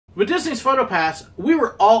With Disney's Photopass, we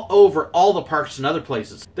were all over all the parks and other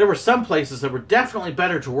places. There were some places that were definitely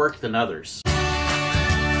better to work than others.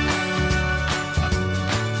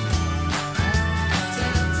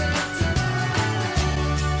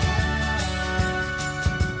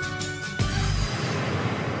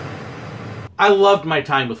 I loved my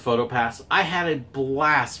time with Photopass. I had a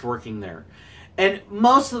blast working there. And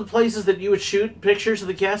most of the places that you would shoot pictures of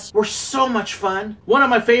the guests were so much fun. One of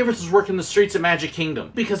my favorites was working the streets of Magic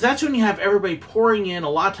Kingdom, because that's when you have everybody pouring in. A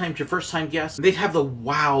lot of times your first time guests, they'd have the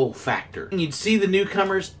wow factor. And you'd see the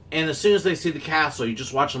newcomers, and as soon as they see the castle, you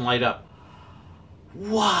just watch them light up.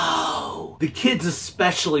 Whoa! The kids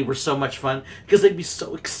especially were so much fun because they'd be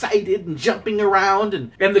so excited and jumping around,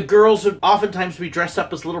 and the girls would oftentimes be dressed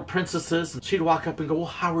up as little princesses, and she'd walk up and go, well,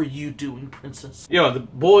 how are you doing, princess? You know, the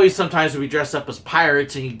boys sometimes would be dressed up as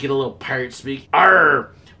pirates, and you'd get a little pirate speak.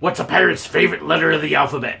 Arr! What's a pirate's favorite letter of the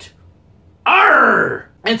alphabet? Arr!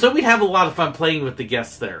 And so we'd have a lot of fun playing with the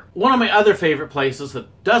guests there. One of my other favorite places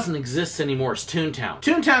that doesn't exist anymore is Toontown.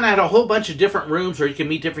 Toontown had a whole bunch of different rooms where you could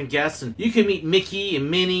meet different guests, and you could meet Mickey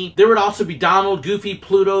and Minnie. There would also be Donald, Goofy,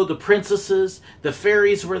 Pluto, the princesses. The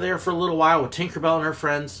fairies were there for a little while with Tinkerbell and her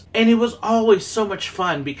friends. And it was always so much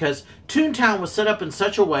fun because Toontown was set up in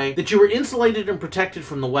such a way that you were insulated and protected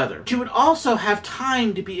from the weather. But you would also have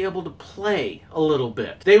time to be able to play a little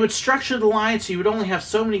bit. They would structure the line so you would only have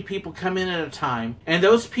so many people come in at a time, and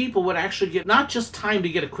those people would actually get not just time to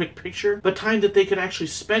get a quick picture, but time that they could actually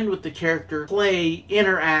spend with the character, play,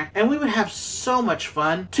 interact, and we would have so much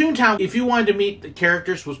fun. Toontown, if you wanted to meet the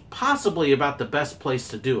characters, was possibly about the best place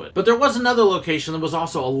to do it. But there was another location that was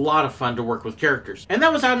also a lot of fun to work with characters, and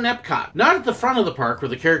that was out in Epcot. Not at the front of the park where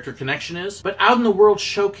the character connection is, but out in the World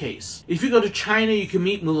Showcase. If you go to China, you can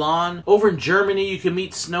meet Mulan. Over in Germany, you can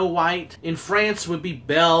meet Snow White. In France would be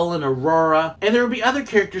Belle and Aurora, and there would be other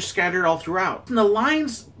characters scattered all throughout. And the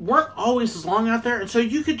lines weren't always as long out there, and so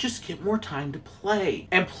you could just get more time to play.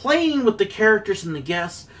 And playing with the characters and the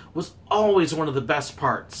guests was always one of the best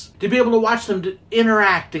parts. To be able to watch them to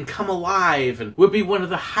interact and come alive and would be one of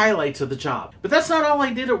the highlights of the job. But that's not all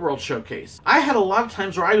I did at World Showcase. I had a lot of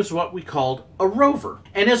times where I was what we called a rover.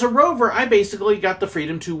 And as a rover, I basically got the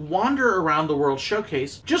freedom to wander around the World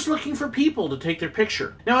Showcase just looking for people to take their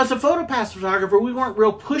picture. Now, as a Photopass photographer, we weren't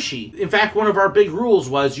real pushy. In fact, one of our big rules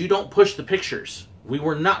was you don't push the pictures. We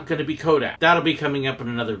were not going to be Kodak. That'll be coming up in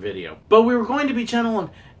another video. But we were going to be gentle and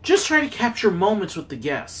just try to capture moments with the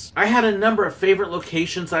guests. I had a number of favorite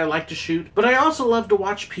locations I liked to shoot, but I also loved to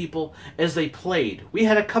watch people as they played. We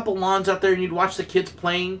had a couple lawns out there and you'd watch the kids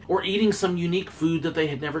playing or eating some unique food that they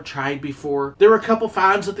had never tried before. There were a couple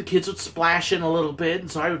fountains that the kids would splash in a little bit, and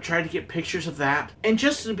so I would try to get pictures of that. And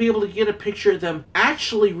just to be able to get a picture of them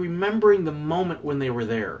actually remembering the moment when they were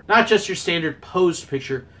there. Not just your standard posed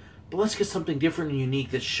picture, but let's get something different and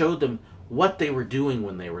unique that showed them what they were doing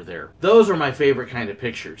when they were there. Those are my favorite kind of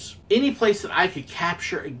pictures. Any place that I could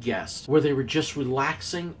capture a guest where they were just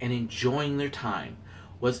relaxing and enjoying their time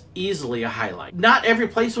was easily a highlight. Not every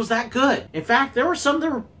place was that good. In fact, there were some that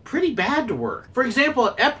were pretty bad to work. For example,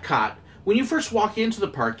 at Epcot, when you first walk into the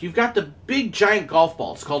park, you've got the big giant golf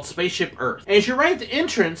ball. It's called Spaceship Earth. And as you're right at the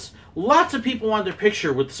entrance, lots of people want their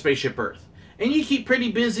picture with the Spaceship Earth. And you keep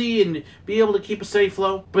pretty busy and be able to keep a steady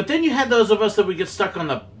flow. But then you had those of us that would get stuck on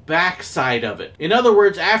the back side of it. In other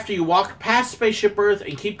words, after you walk past Spaceship Earth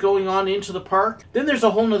and keep going on into the park, then there's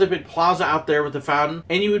a whole nother big plaza out there with the fountain,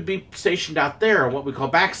 and you would be stationed out there on what we call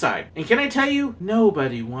backside. And can I tell you,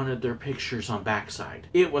 nobody wanted their pictures on backside.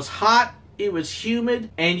 It was hot, it was humid,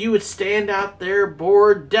 and you would stand out there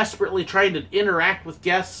bored, desperately trying to interact with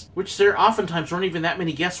guests, which there oftentimes weren't even that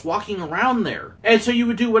many guests walking around there. And so you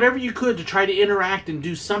would do whatever you could to try to interact and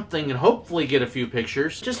do something and hopefully get a few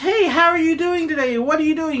pictures. Just, hey, how are you doing today? What are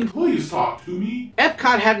you doing? Please talk to me.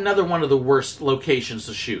 Epcot had another one of the worst locations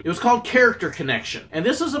to shoot. It was called Character Connection. And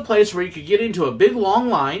this is a place where you could get into a big long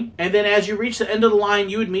line, and then as you reach the end of the line,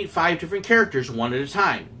 you would meet 5 different characters one at a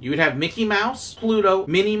time. You would have Mickey Mouse, Pluto,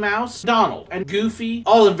 Minnie Mouse, Donald, and Goofy,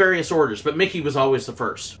 all in various orders, but Mickey was always the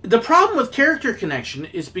first. The problem with Character Connection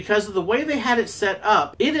is because of the way they had it set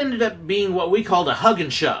up, it ended up being what we called a hug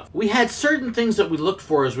and shove. We had certain things that we looked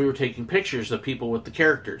for as we were taking pictures of people with the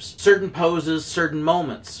characters. Certain poses, certain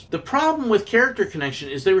moments. The problem with Character Connection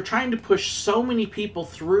is they were trying to push so many people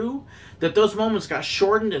through that those moments got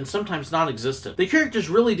shortened and sometimes non-existent. The characters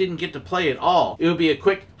really didn't get to play at all. It would be a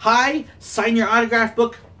quick, hi, sign your autograph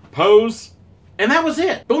book, pose, and that was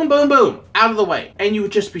it. Boom, boom, boom. Out of the way. And you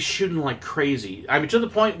would just be shooting like crazy. I mean, to the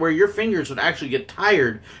point where your fingers would actually get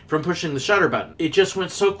tired from pushing the shutter button. It just went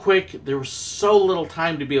so quick. There was so little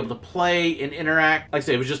time to be able to play and interact. Like I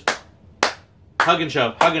say, it was just hug and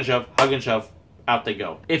shove, hug and shove, hug and shove. out they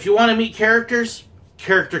go. If you want to meet characters,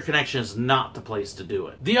 Character Connection is not the place to do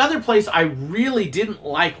it. The other place I really didn't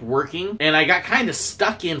like working, and I got kind of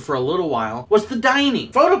stuck in for a little while, was the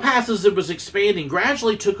dining. Photopass, as it was expanding,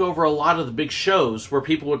 gradually took over a lot of the big shows where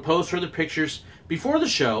people would pose for their pictures before the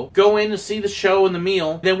show, go in and see the show and the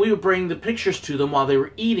meal, then we would bring the pictures to them while they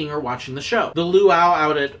were eating or watching the show. The luau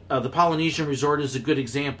out at the Polynesian Resort is a good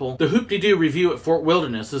example. The Hoop-de-Doo Review at Fort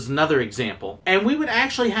Wilderness is another example. And we would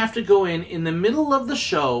actually have to go in the middle of the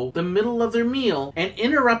show, the middle of their meal, and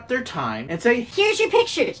interrupt their time and say, "Here's your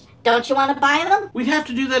pictures. Don't you want to buy them?" We'd have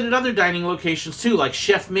to do that at other dining locations too, like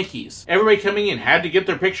Chef Mickey's. Everybody coming in had to get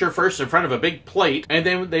their picture first in front of a big plate, and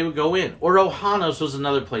then they would go in. Or Ohana's was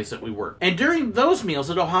another place that we worked. And during those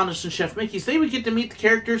meals at Ohana's and Chef Mickey's, they would get to meet the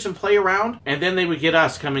characters and play around, and then they would get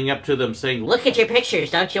us coming up to them saying, "Look at your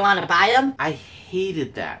pictures. Don't you want to buy them?" I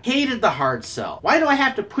hated that. Hated the hard sell. Why do I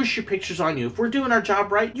have to push your pictures on you? If we're doing our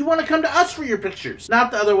job right, you want to come to us for your pictures,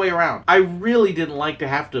 not the other way around. I really didn't like to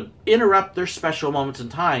have to interrupt their special moments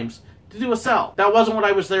and times to do a sell. That wasn't what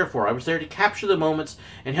I was there for. I was there to capture the moments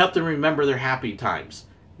and help them remember their happy times,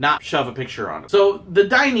 not shove a picture on them. So the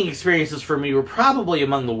dining experiences for me were probably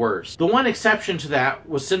among the worst. The one exception to that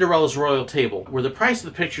was Cinderella's Royal Table, where the price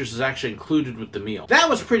of the pictures is actually included with the meal. That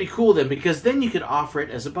was pretty cool then, because then you could offer it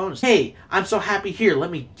as a bonus. Hey, I'm so happy here, let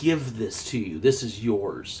me give this to you. This is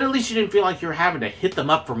yours. But at least you didn't feel like you were having to hit them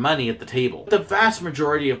up for money at the table. The vast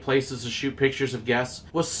majority of places to shoot pictures of guests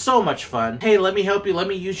was so much fun. Hey, let me help you, let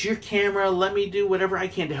me use your camera, let me do whatever I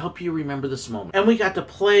can to help you remember this moment. And we got to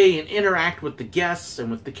play and interact with the guests and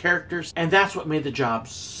with the characters, and that's what made the job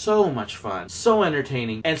so much fun, so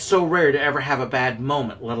entertaining, and so rare to ever have a bad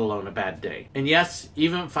moment, let alone a bad day. And yes,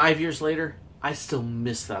 even 5 years later, I still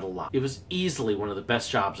miss that a lot. It was easily one of the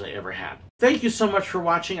best jobs I ever had. Thank you so much for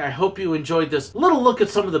watching. I hope you enjoyed this little look at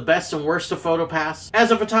some of the best and worst of Photopass. As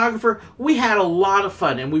a photographer, we had a lot of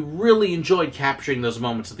fun, and we really enjoyed capturing those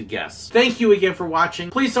moments of the guests. Thank you again for watching.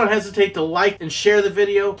 Please don't hesitate to like and share the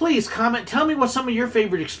video. Please comment, tell me what some of your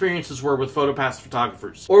favorite experiences were with Photopass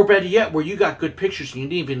photographers. Or better yet, where you got good pictures and you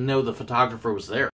didn't even know the photographer was there.